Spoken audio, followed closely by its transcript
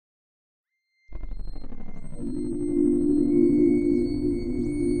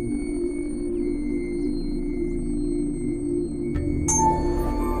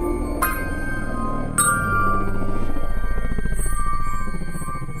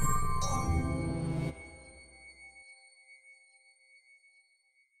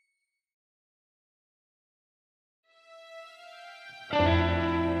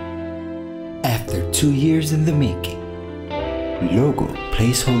2 years in the making. Logo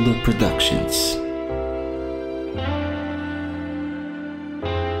Placeholder Productions.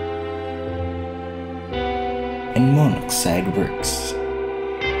 And Monoxide Works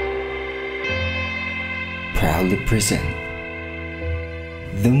proudly present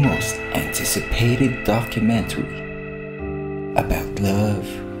the most anticipated documentary about love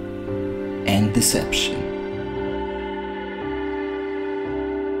and deception.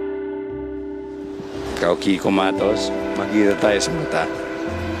 Ikaw, Kiko Matos, magkita tayo sa mata.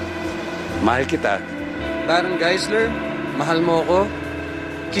 Mahal kita. Darren Geisler, mahal mo ako?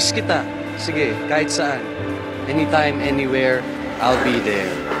 Kiss kita. Sige, kahit saan. Anytime, anywhere, I'll be there.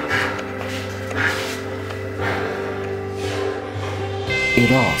 It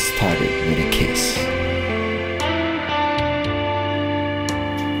all started with a kiss.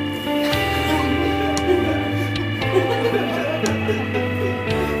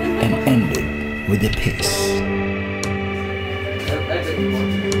 And ended with a piss.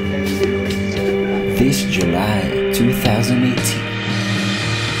 This July 2018.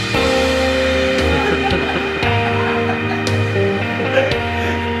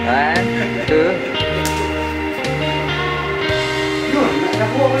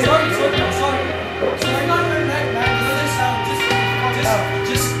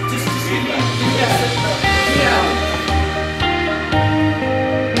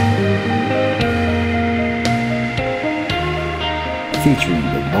 Featuring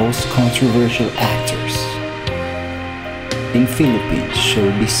the most controversial actors in Philippine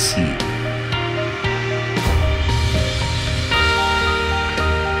showbiz scene.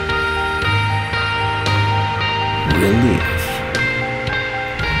 Relive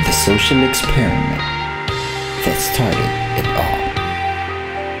the social experiment that started it all.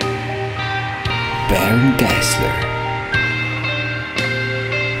 Darren Geisler,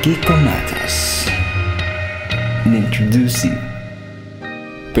 Kiko Matos, and introducing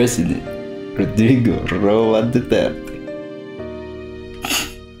President Rodrigo Roa Duterte.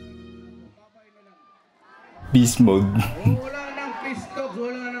 Beastmode.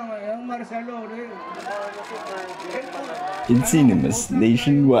 In cinemas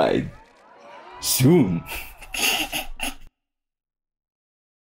nationwide. Soon.